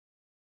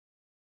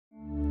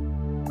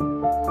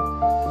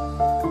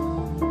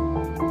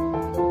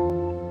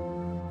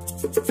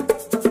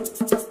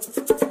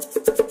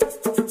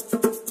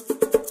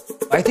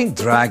I think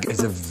drag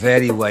is a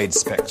very wide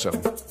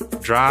spectrum.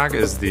 Drag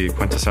is the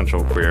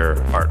quintessential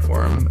queer art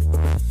form.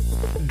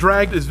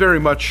 Drag is very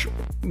much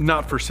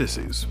not for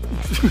sissies.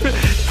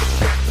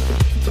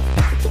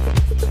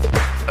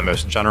 The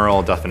most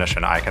general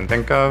definition I can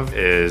think of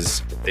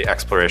is the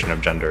exploration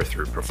of gender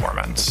through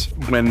performance.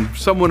 When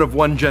someone of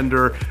one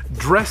gender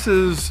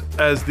dresses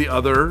as the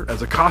other,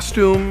 as a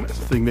costume, as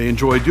a thing they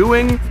enjoy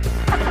doing.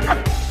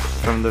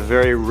 From the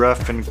very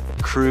rough and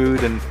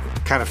crude and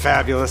kind of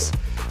fabulous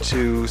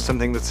to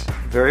something that's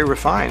very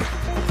refined.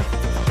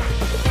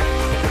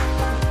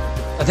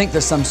 I think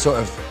there's some sort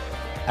of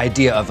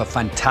idea of a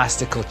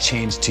fantastical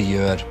change to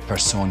your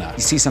persona.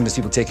 You see some of these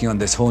people taking on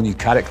this whole new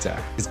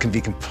character. It can be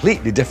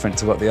completely different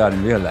to what they are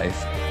in real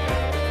life.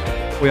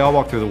 We all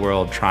walk through the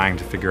world trying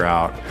to figure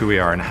out who we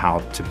are and how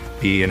to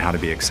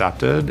be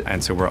accepted.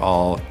 And so we're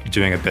all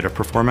doing a bit of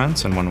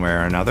performance in one way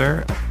or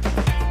another.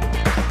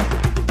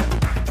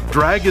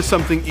 Drag is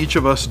something each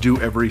of us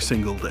do every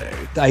single day.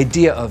 The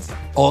idea of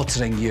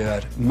altering your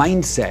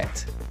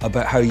mindset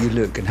about how you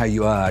look and how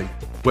you are.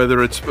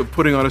 Whether it's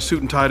putting on a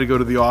suit and tie to go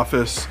to the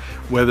office,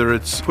 whether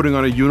it's putting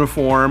on a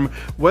uniform,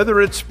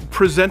 whether it's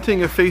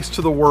presenting a face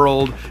to the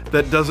world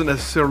that doesn't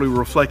necessarily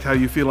reflect how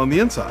you feel on the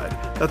inside.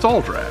 That's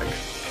all drag.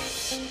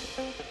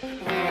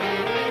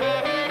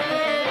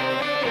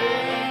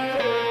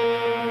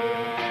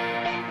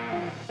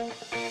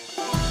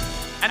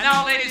 And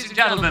now, ladies and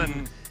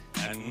gentlemen,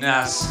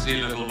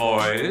 nasty little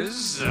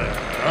boys.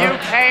 You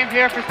came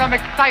here for some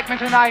excitement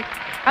tonight,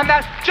 and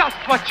that's just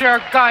what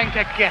you're going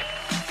to get.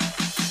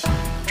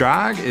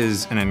 Drag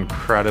is an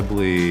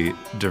incredibly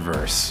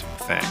diverse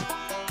thing.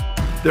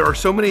 There are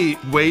so many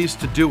ways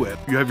to do it.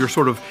 You have your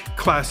sort of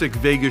classic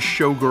Vegas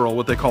showgirl,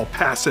 what they call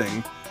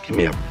passing. Give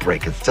me a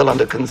break, it's still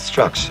under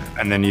construction.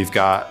 And then you've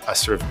got a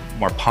sort of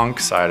more punk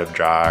side of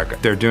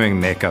drag. They're doing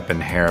makeup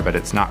and hair, but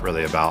it's not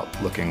really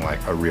about looking like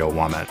a real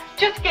woman.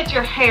 Just get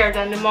your hair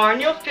done tomorrow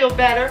and you'll feel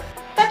better.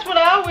 That's what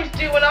I always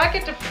do when I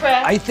get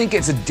depressed. I think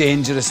it's a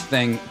dangerous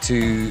thing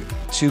to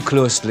too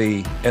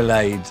closely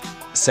elide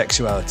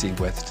sexuality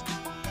with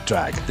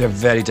drag. They're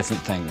very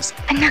different things.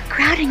 I'm not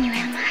crowding you,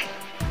 am I?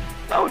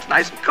 Oh, it's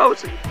nice and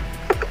cozy.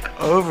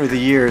 Over the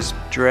years,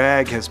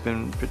 drag has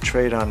been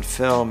portrayed on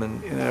film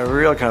in a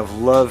real kind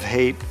of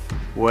love-hate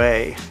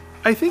way.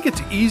 I think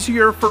it's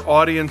easier for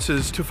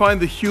audiences to find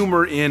the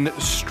humor in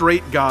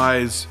straight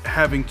guys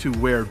having to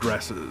wear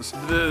dresses.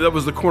 That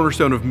was the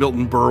cornerstone of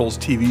Milton Berle's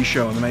TV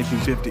show in the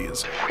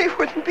 1950s. We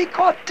wouldn't be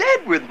caught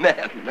dead with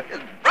men.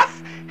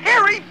 Rough,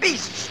 hairy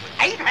beasts with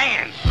 8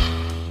 hands.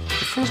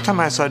 The first time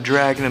I saw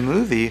drag in a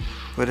movie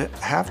would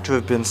have to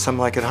have been Some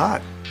Like It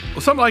Hot.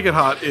 Well, Something Like It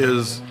Hot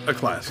is a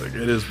classic.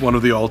 It is one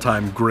of the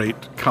all-time great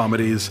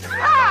comedies.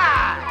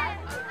 Hi!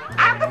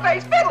 I'm the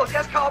bass fiddle.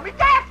 Just call me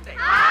Daphne.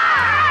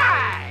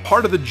 Hi!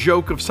 Part of the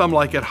joke of Some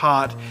Like It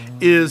Hot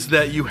is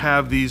that you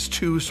have these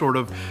two sort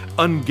of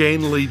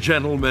ungainly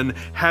gentlemen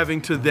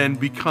having to then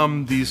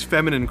become these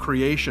feminine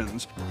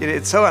creations.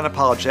 It's so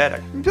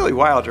unapologetic. Billy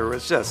Wilder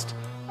was just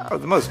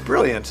the most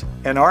brilliant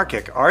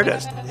anarchic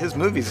artist. His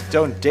movies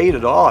don't date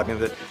at all. I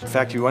mean, in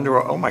fact, you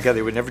wonder, oh my God,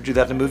 they would never do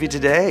that in a movie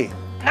today.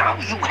 Now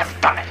you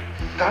have done it.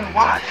 Done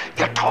what?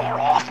 You tore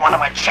off one of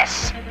my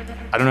chests.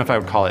 I don't know if I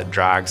would call it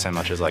drag so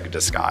much as like a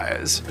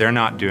disguise. They're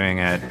not doing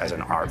it as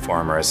an art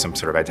form or as some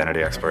sort of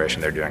identity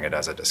exploration. They're doing it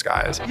as a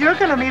disguise. You're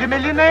gonna meet a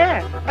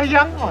millionaire, a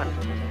young one.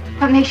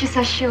 What makes you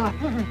so sure?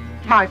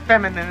 My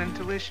feminine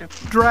intuition.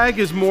 Drag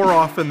is more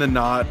often than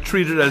not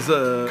treated as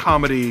a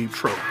comedy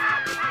trope.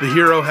 The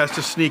hero has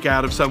to sneak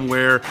out of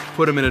somewhere,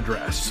 put him in a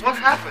dress. What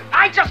happened?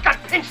 I just got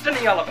pinched in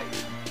the elevator.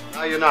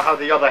 Now you know how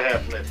the other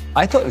half lived.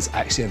 I thought it was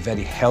actually a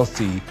very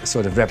healthy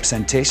sort of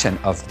representation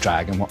of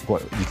drag and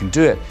what you can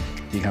do it.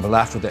 You can have a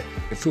laugh with it.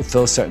 It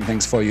fulfills certain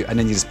things for you, and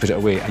then you just put it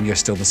away, and you're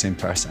still the same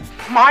person.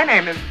 My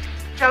name is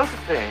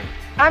Josephine.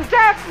 I'm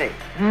Daphne.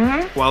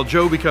 While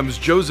Joe becomes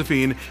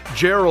Josephine,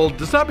 Gerald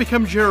does not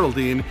become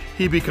Geraldine,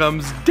 he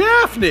becomes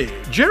Daphne.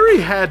 Jerry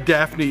had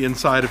Daphne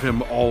inside of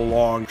him all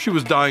along. She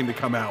was dying to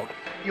come out.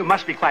 You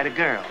must be quite a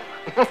girl.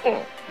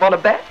 Want to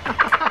bet?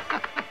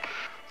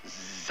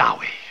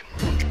 Zowie.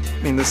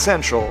 I mean, the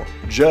central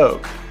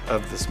joke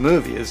of this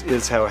movie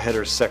is how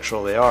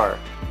heterosexual they are.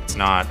 It's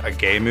not a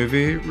gay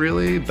movie,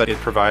 really, but it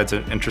provides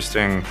an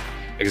interesting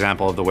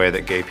example of the way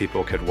that gay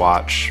people could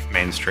watch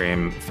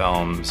mainstream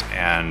films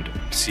and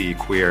see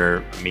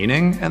queer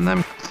meaning in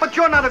them. But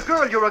you're not a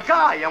girl, you're a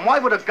guy. And why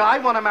would a guy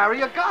want to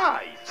marry a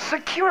guy?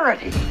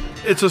 Security.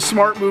 It's a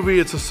smart movie,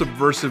 it's a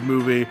subversive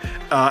movie,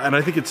 and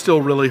I think it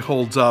still really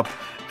holds up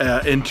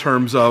in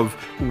terms of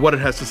what it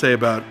has to say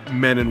about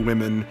men and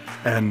women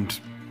and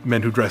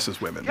men who dress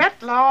as women.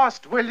 Get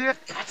lost, will you?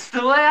 That's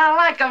the way I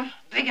like them.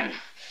 Big and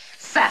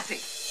sassy.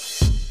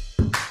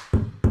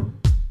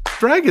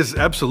 Drag is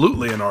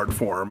absolutely an art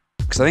form.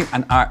 Because I think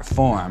an art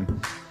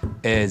form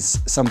is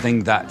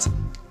something that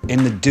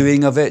in the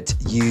doing of it,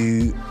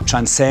 you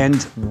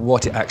transcend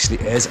what it actually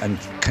is and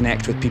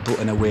connect with people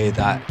in a way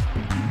that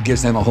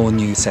gives them a whole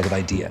new set of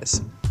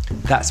ideas.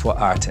 That's what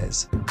art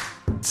is.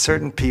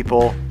 Certain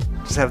people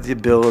just have the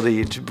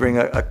ability to bring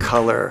a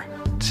color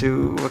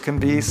to what can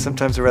be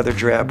sometimes a rather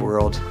drab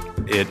world.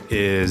 It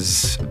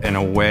is, in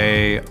a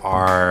way,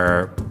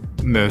 our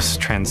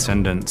most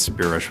transcendent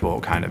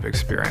spiritual kind of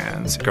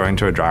experience. Going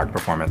to a drag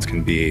performance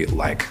can be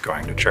like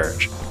going to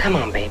church. Come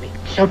on, baby.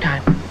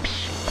 Showtime.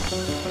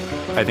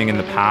 I think in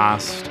the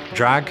past,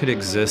 drag could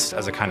exist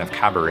as a kind of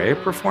cabaret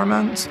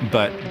performance,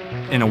 but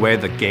in a way,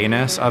 the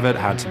gayness of it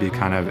had to be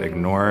kind of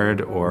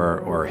ignored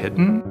or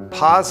hidden.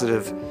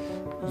 Positive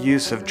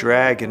use of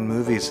drag in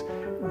movies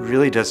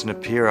really doesn't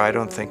appear, I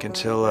don't think,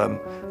 until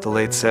the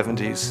late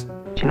 70s.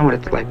 Do you know what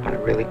it's like when a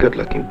really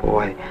good-looking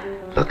boy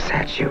looks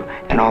at you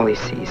and all he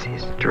sees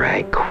is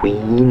drag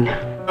queen?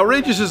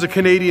 Outrageous is a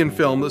Canadian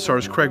film that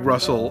stars Craig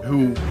Russell,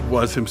 who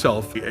was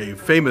himself a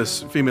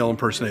famous female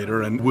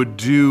impersonator and would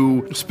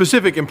do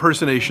specific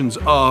impersonations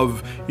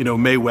of,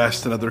 Mae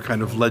West and other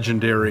kind of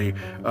legendary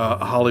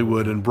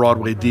Hollywood and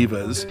Broadway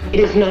divas. It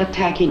is not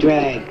tacky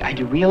drag. I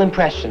do real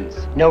impressions.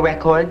 No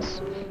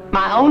records.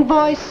 My own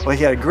voice. Well,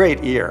 he had a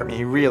great ear. I mean,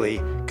 he really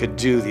could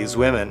do these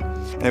women.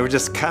 And they were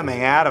just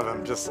coming out of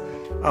him.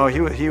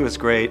 He was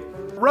great.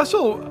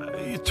 Russell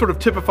sort of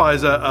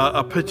typifies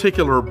a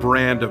particular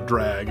brand of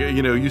drag.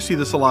 You see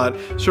this a lot,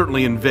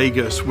 certainly in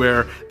Vegas,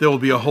 where there will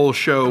be a whole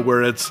show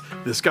where it's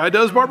this guy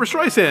does Barbra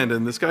Streisand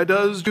and this guy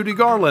does Judy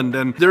Garland.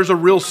 And there's a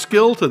real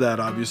skill to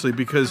that, obviously,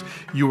 because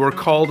you are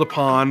called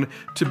upon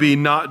to be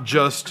not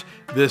just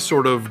this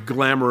sort of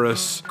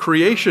glamorous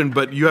creation,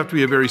 but you have to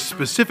be a very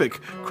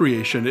specific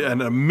creation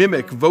and a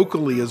mimic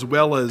vocally as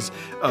well as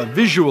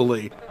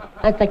visually.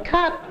 That's a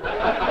cut.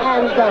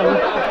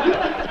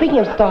 And speaking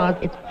of stars,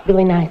 it's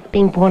really nice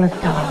being born a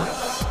star.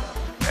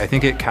 I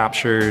think it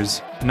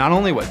captures not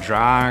only what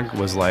drag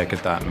was like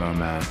at that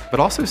moment, but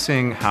also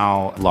seeing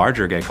how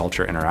larger gay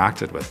culture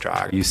interacted with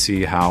drag. You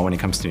see how when he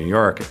comes to New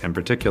York in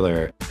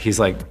particular, he's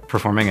like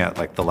performing at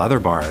like the leather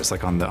bars,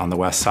 like on the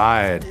West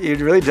Side. It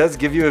really does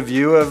give you a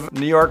view of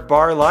New York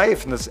bar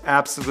life in this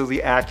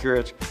absolutely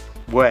accurate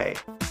way.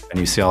 And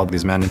you see all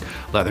these men in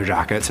leather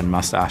jackets and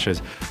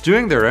mustaches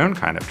doing their own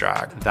kind of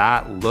drag.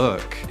 That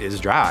look is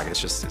drag. It's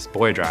just this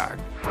boy drag.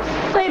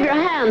 Save your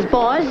hands,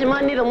 boys. You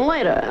might need them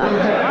later.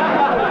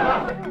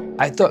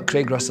 I thought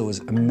Craig Russell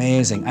was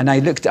amazing. And I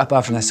looked it up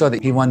after and I saw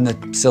that he won the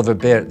Silver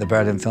Bear at the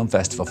Berlin Film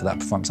Festival for that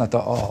performance. I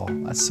thought, oh,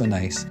 that's so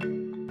nice.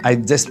 I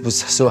just was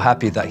so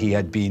happy that he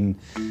had been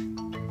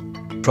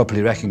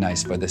properly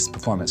recognized for this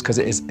performance because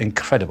it is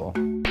incredible.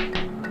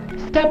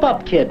 Step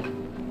up, kid.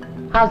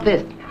 How's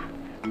this?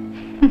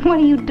 What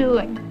are you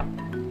doing?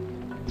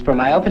 It's for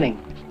my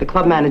opening. The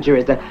club manager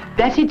is a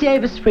Bette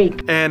Davis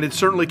freak. And it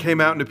certainly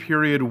came out in a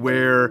period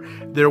where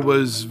there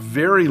was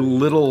very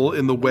little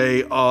in the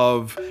way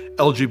of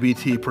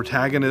LGBT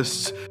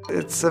protagonists.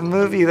 It's a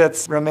movie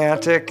that's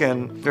romantic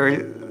and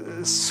very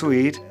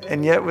sweet,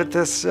 and yet with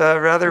this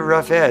rather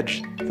rough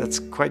edge that's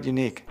quite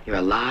unique. You're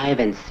alive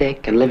and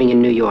sick and living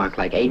in New York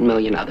like 8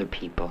 million other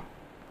people.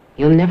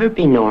 You'll never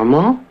be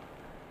normal,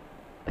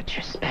 but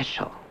you're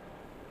special.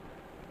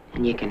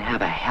 And you can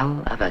have a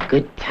hell of a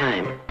good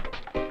time.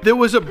 There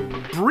was a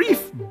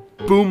brief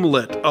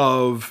boomlet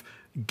of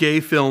gay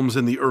films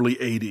in the early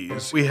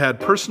 80s. We had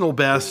Personal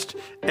Best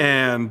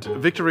and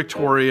Victor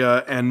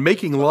Victoria and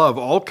Making Love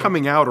all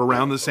coming out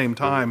around the same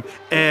time.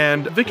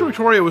 And Victor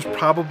Victoria was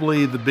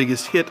probably the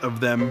biggest hit of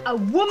them. A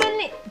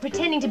woman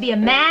pretending to be a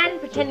man,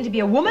 pretending to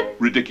be a woman?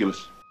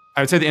 Ridiculous.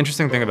 I would say the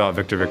interesting thing about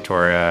Victor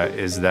Victoria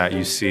is that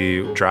you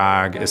see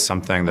drag is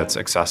something that's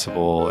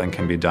accessible and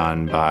can be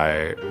done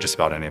by just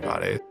about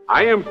anybody.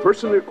 I am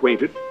personally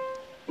acquainted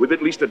with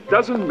at least a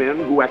dozen men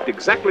who act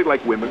exactly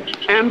like women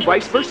and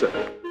vice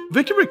versa.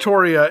 Victor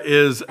Victoria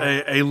is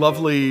a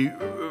lovely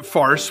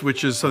farce,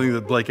 which is something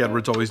that Blake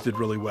Edwards always did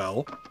really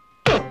well.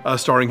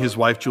 Starring his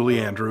wife, Julie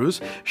Andrews.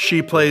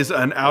 She plays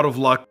an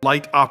out-of-luck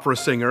light opera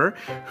singer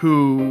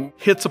who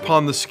hits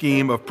upon the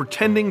scheme of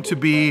pretending to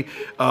be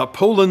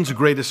Poland's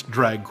greatest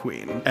drag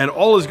queen. And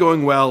all is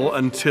going well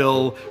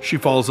until she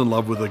falls in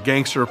love with a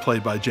gangster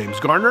played by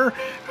James Garner,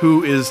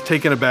 who is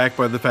taken aback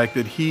by the fact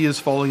that he is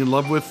falling in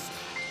love with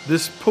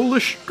this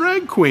Polish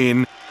drag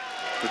queen.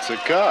 It's a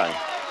guy.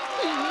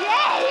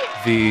 Yay!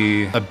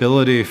 The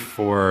ability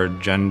for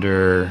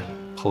gender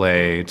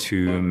play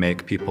to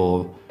make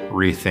people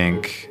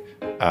rethink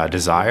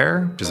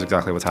desire, which is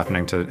exactly what's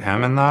happening to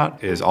him in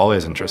that, is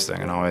always interesting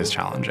and always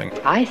challenging.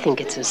 I think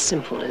it's as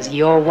simple as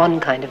you're one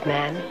kind of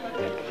man,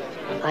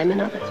 I'm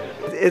another.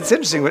 It's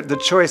interesting the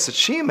choice that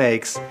she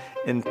makes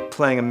in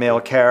playing a male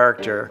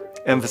character,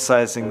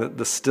 emphasizing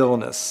the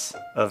stillness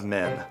of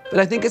men. But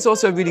I think it's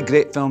also a really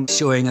great film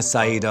showing a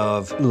side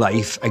of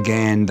life,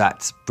 again,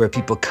 that's where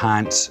people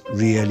can't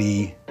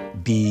really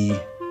be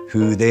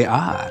who they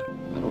are.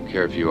 I don't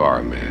care if you are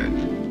a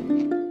man.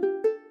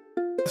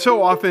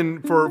 So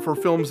often for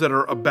films that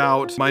are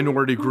about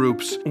minority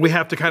groups, we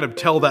have to kind of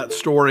tell that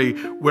story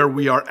where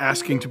we are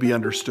asking to be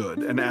understood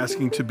and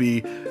asking to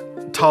be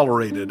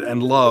tolerated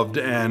and loved.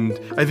 And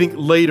I think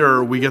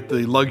later we get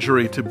the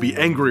luxury to be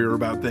angrier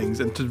about things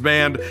and to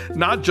demand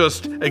not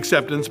just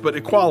acceptance, but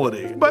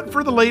equality. But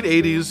for the late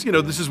 80s,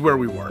 this is where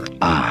we were.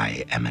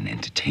 I am an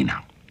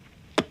entertainer.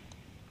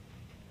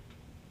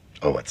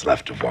 Oh, what's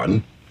left of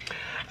one?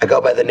 I go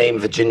by the name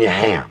Virginia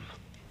Ham.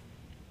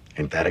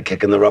 Ain't that a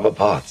kick in the rubber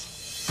parts?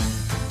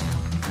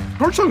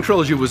 Song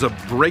Trilogy was a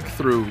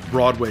breakthrough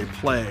Broadway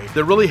play.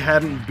 There really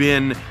hadn't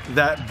been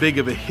that big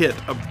of a hit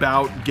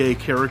about gay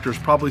characters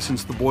probably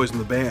since The Boys in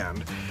the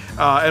Band.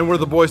 And where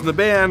The Boys in the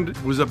Band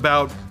was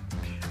about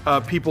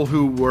people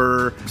who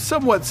were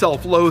somewhat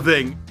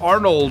self-loathing,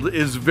 Arnold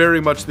is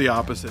very much the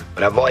opposite.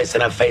 With a voice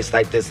and a face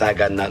like this, I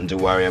got nothing to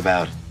worry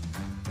about.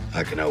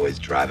 I can always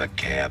drive a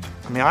cab.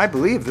 I mean, I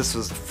believe this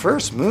was the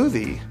first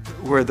movie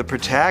where the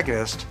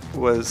protagonist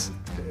was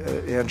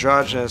an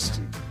androgynous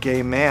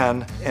gay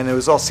man, and it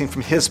was all seen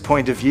from his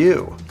point of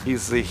view.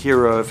 He's the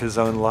hero of his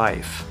own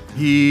life.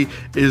 He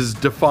is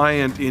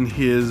defiant in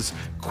his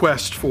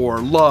quest for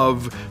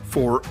love,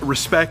 for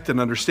respect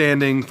and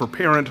understanding, for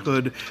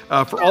parenthood,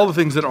 for all the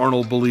things that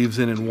Arnold believes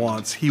in and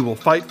wants. He will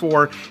fight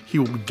for, he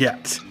will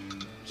get.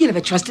 You never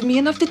trusted me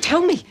enough to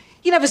tell me.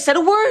 You never said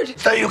a word.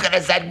 So you could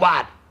have said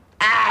what?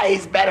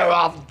 He's better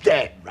off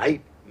dead,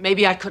 right?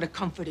 Maybe I could have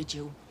comforted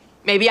you.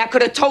 Maybe I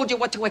could have told you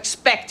what to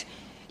expect.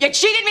 You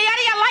cheated me out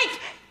of your life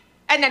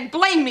and then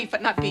blamed me for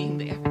not being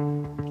there.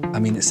 I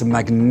mean, it's a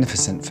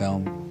magnificent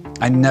film.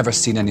 I've never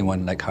seen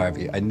anyone like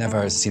Harvey. I've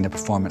never seen a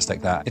performance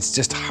like that. It's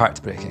just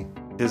heartbreaking.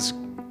 His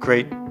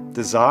great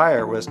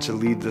desire was to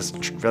lead this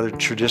rather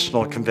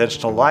traditional,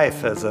 conventional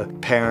life as a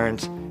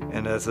parent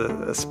and as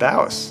a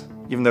spouse.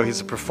 Even though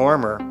he's a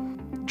performer,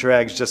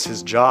 drag's just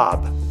his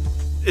job.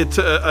 It's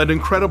an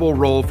incredible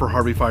role for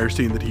Harvey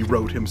Fierstein that he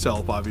wrote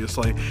himself,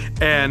 obviously,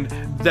 and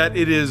that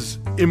it is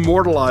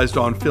immortalized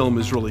on film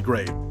is really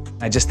great.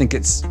 I just think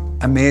it's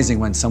amazing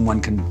when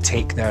someone can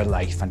take their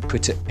life and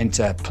put it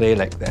into a play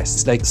like this.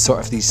 It's like sort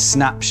of these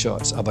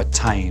snapshots of a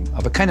time,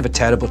 of a kind of a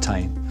terrible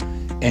time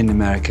in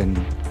American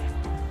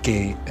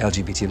gay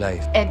LGBT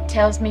life. Ed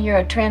tells me you're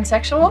a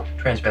transsexual?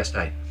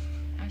 Transvestite.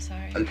 I'm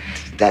sorry.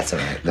 That's all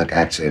right. Look,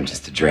 actually, I'm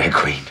just a drag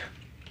queen.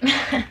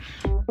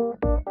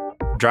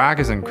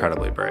 Drag is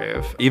incredibly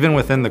brave. Even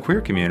within the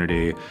queer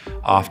community,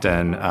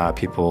 often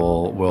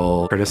people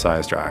will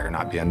criticize drag or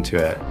not be into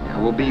it.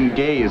 Well, being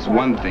gay is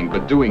one thing,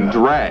 but doing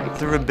drag.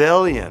 The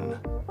rebellion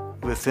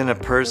within a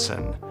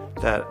person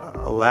that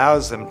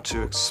allows them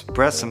to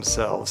express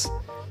themselves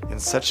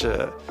in such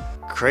a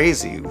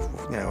crazy,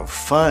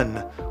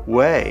 fun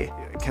way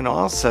can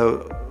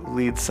also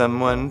lead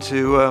someone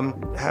to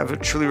have a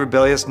truly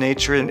rebellious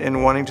nature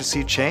in wanting to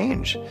see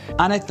change.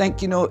 And I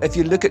think, if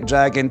you look at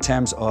drag in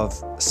terms of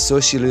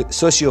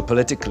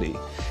socio-politically,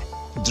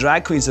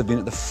 drag queens have been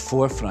at the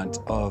forefront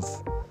of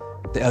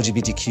the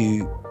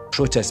LGBTQ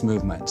protest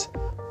movement,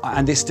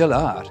 and they still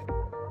are.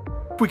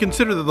 We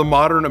consider that the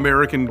modern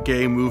American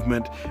gay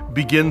movement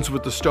begins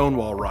with the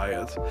Stonewall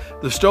riot.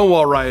 The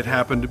Stonewall riot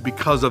happened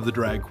because of the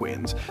drag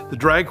queens. The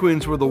drag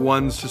queens were the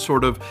ones to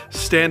sort of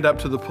stand up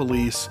to the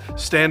police,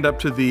 stand up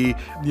to the,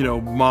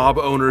 mob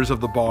owners of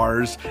the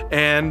bars,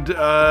 and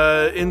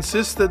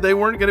insist that they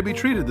weren't going to be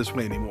treated this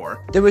way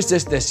anymore. There was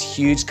just this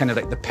huge kind of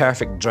like the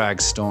perfect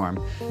drag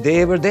storm.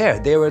 They were there.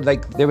 They were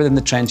in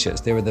the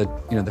trenches. They were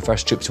the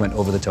first troops who went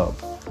over the top.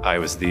 I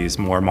was these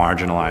more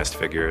marginalized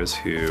figures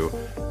who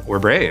were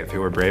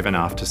brave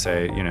enough to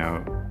say,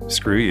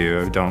 screw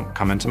you, don't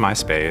come into my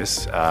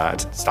space,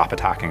 stop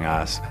attacking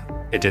us.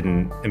 It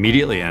didn't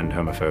immediately end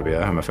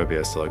homophobia.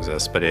 Homophobia still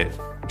exists, but it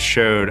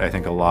showed, I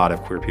think, a lot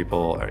of queer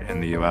people in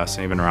the US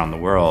and even around the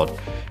world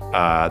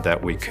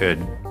that we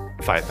could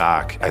fight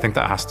back. I think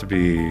that has to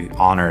be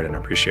honored and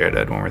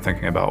appreciated when we're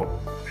thinking about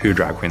who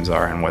drag queens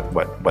are and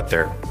what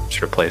their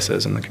sort of place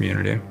is in the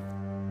community.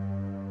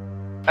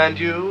 And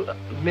you,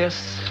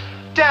 Miss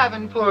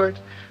Davenport,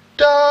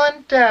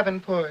 Dawn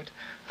Davenport.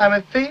 I'm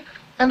a thief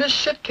and a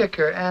shit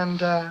kicker,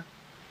 and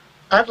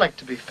I'd like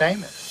to be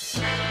famous.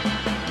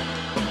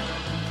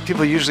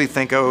 People usually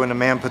think, when a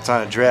man puts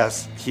on a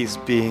dress, he's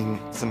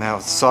being somehow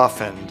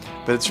softened,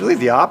 but it's really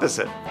the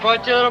opposite.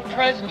 Brought you a little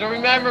present to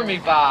remember me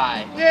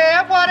by.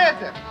 Yeah, what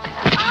is it?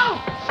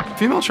 Ow!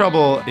 Female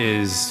Trouble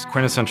is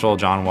quintessential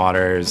John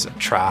Waters,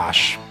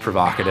 trash,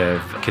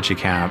 provocative, kitschy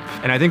camp.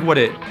 And I think what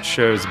it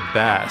shows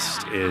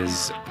best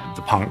is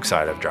the punk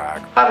side of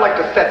drag. I'd like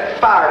to set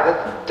fire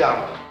to this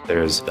dump.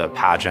 There's the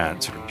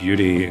pageant, sort of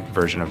beauty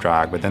version of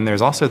drag, but then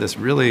there's also this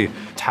really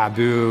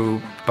taboo,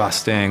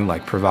 busting,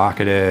 like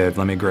provocative,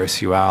 let me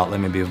gross you out, let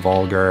me be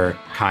vulgar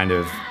kind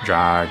of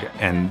drag.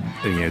 And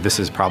this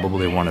is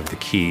probably one of the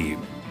key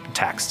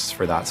texts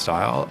for that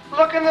style.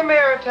 Look in the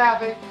mirror,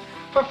 Taffy.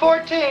 For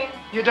 14,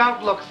 you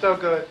don't look so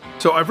good.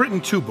 So I've written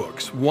 2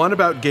 books, one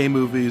about gay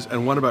movies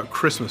and one about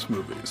Christmas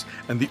movies.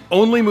 And the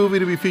only movie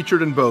to be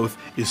featured in both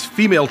is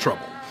Female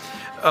Trouble.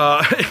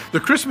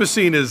 The Christmas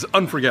scene is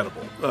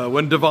unforgettable.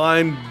 When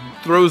Divine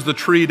throws the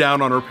tree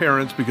down on her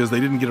parents because they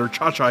didn't get her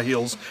cha-cha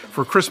heels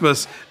for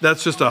Christmas.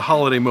 That's just a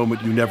holiday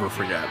moment you never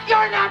forget.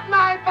 You're not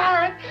my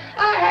parent.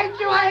 I hate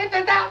you. I hate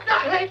the house.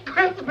 I hate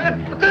Christmas.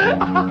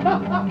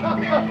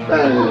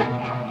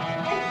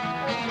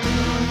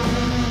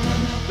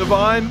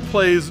 Divine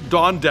plays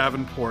Dawn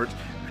Davenport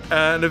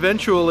and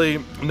eventually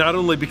not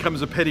only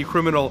becomes a petty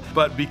criminal,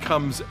 but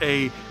becomes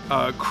a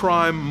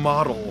crime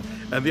model.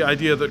 And the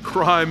idea that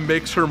crime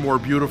makes her more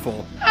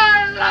beautiful.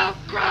 I love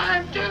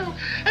crime too,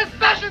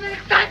 especially the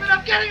excitement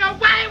of getting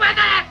away with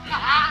it.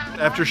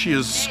 After she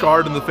is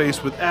scarred in the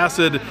face with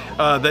acid,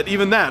 that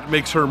even that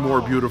makes her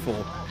more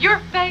beautiful. Your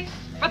face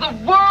for the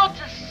world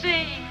to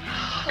see.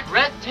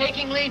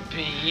 Breathtakingly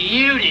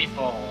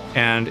beautiful.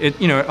 And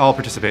it all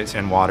participates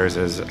in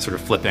Waters' sort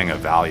of flipping of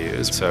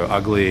values. So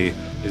ugly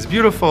is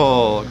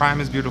beautiful, crime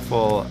is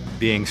beautiful,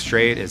 being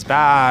straight is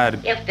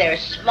bad. If they're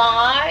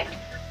smart,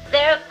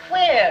 they're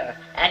queer.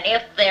 And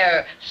if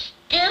they're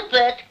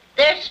stupid,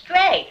 they're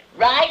straight.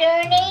 Right,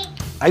 Ernie?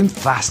 I'm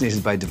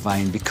fascinated by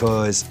Divine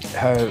because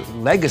her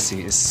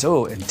legacy is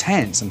so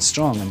intense and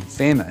strong and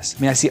famous.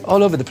 I mean, I see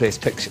all over the place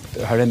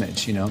her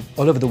image,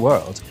 all over the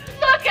world.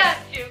 Look at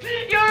you.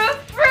 You're a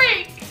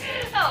freak.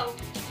 Oh,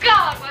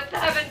 God, what's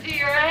happened to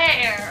your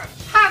hair?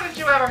 Haven't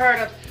you ever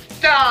heard of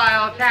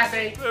style,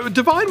 Tappy?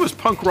 Divine was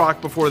punk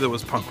rock before there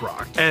was punk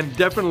rock, and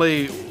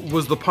definitely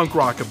was the punk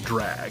rock of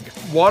drag.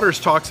 Waters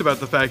talks about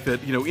the fact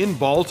that, in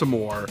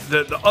Baltimore,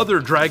 the other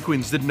drag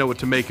queens didn't know what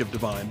to make of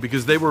Divine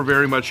because they were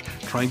very much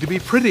trying to be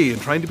pretty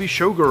and trying to be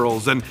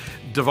showgirls, and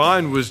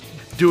Divine was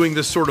doing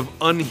this sort of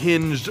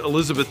unhinged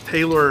Elizabeth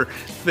Taylor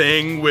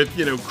thing with,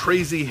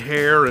 crazy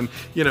hair and,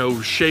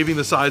 shaving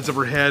the sides of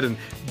her head and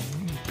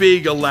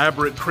big,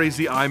 elaborate,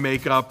 crazy eye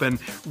makeup, and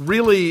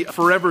really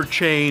forever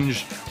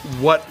changed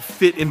what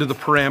fit into the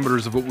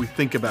parameters of what we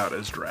think about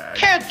as drag.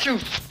 Can't you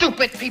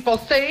stupid people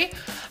see?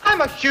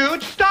 I'm a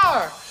huge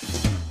star.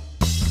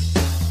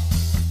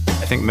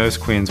 I think most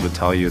queens would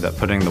tell you that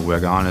putting the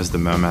wig on is the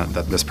moment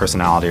that this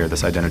personality or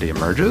this identity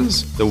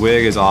emerges. The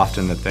wig is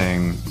often the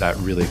thing that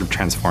really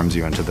transforms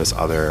you into this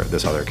other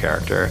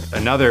character.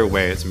 Another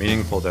way it's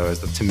meaningful, though, is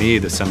that, to me,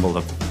 the symbol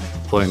of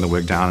pulling the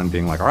wig down and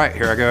being like, all right,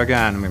 here I go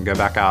again, I'm gonna go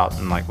back out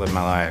and live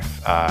my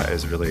life,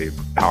 is really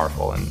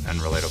powerful and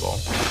relatable.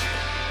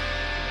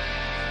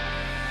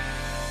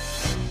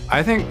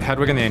 I think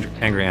Hedwig and the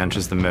Angry Inch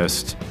is the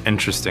most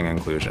interesting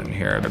inclusion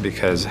here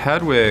because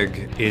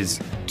Hedwig is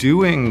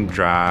doing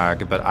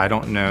drag, but I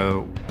don't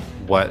know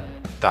what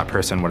that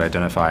person would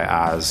identify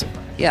as.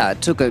 Yeah,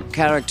 it took a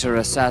character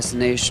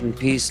assassination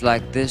piece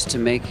like this to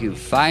make you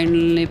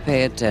finally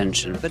pay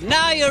attention. But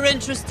now you're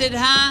interested,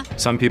 huh?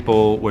 Some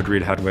people would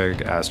read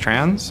Hedwig as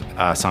trans.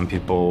 Some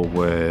people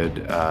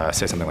would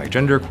say something like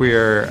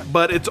genderqueer.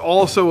 But it's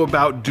also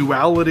about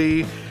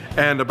duality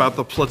and about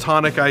the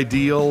platonic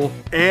ideal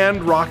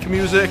and rock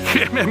music.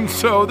 And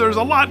so there's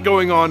a lot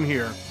going on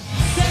here.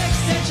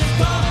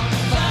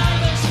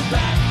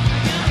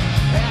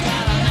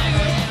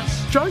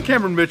 John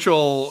Cameron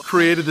Mitchell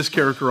created this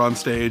character on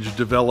stage,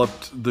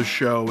 developed the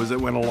show as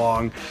it went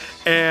along,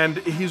 and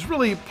he's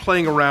really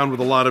playing around with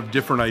a lot of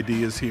different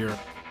ideas here.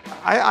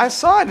 I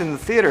saw it in the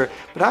theater,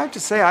 but I have to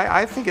say,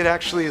 I think it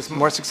actually is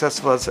more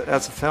successful as a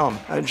film.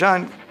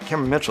 John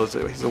Cameron Mitchell,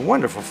 he's a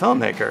wonderful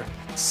filmmaker.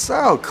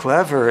 So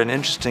clever and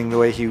interesting the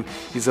way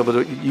he's able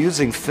to,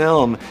 using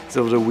film, he's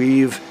able to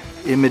weave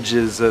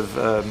images of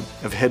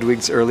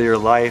Hedwig's earlier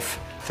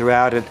life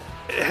throughout it.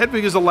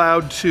 Hedwig is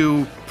allowed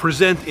to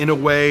present in a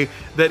way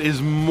that is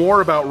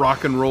more about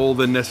rock and roll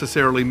than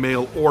necessarily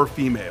male or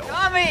female.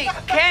 Tommy,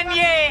 can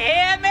you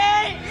hear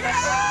me?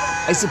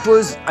 I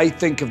suppose I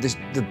think of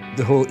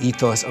the whole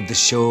ethos of the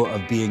show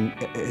of being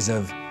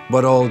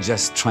we're all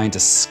just trying to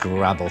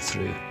scrabble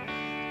through.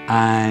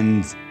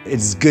 And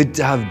it's good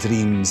to have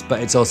dreams,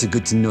 but it's also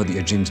good to know that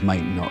your dreams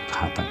might not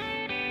happen.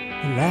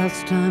 The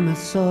last time I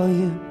saw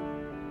you,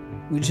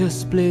 we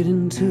just split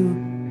in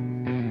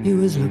two. You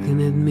was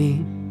looking at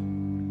me,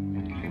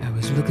 I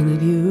was looking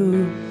at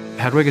you.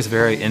 Hedwig is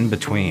very in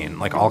between,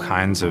 like all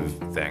kinds of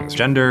things.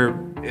 Gender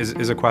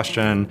is a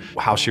question.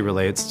 How she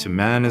relates to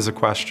men is a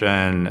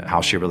question.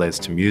 How she relates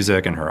to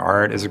music and her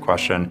art is a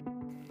question.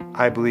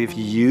 I believe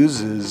he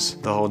uses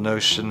the whole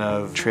notion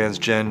of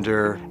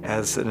transgender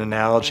as an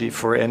analogy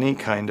for any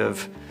kind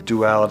of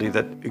duality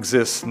that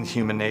exists in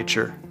human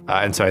nature.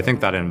 And so I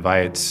think that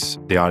invites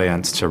the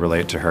audience to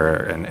relate to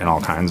her in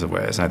all kinds of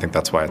ways. And I think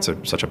that's why it's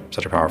such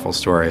a powerful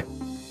story.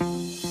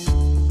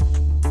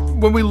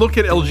 When we look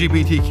at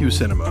LGBTQ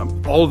cinema,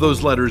 all of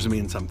those letters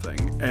mean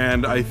something.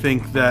 And I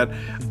think that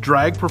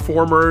drag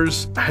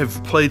performers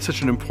have played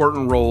such an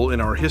important role in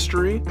our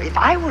history. If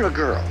I were a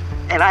girl,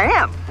 and I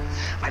am,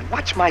 I'd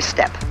watch my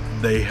step.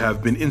 They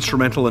have been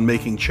instrumental in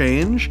making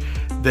change.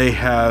 They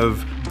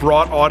have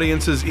brought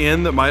audiences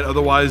in that might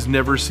otherwise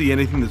never see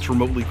anything that's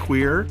remotely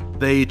queer.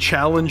 They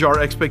challenge our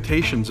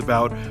expectations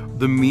about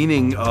the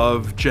meaning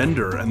of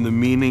gender and the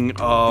meaning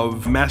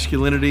of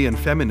masculinity and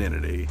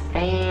femininity.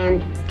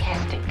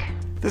 Fantastic.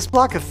 This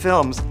block of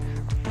films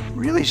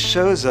really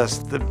shows us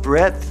the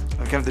breadth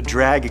of kind of the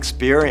drag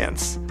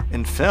experience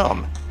in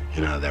film.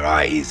 You know, there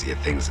are easier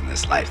things in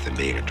this life than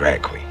being a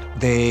drag queen.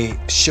 They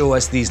show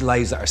us these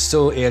lives that are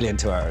so alien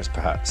to ours,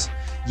 perhaps.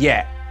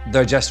 Yet,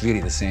 they're just really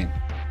the same.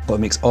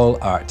 What makes all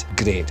art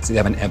great is they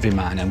have an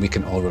everyman, and we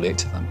can all relate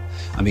to them.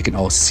 And we can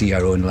all see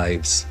our own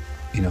lives,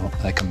 you know,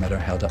 like a mirror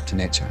held up to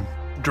nature.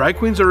 Drag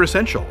queens are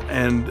essential,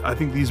 and I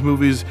think these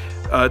movies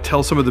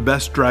tell some of the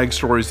best drag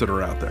stories that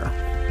are out there.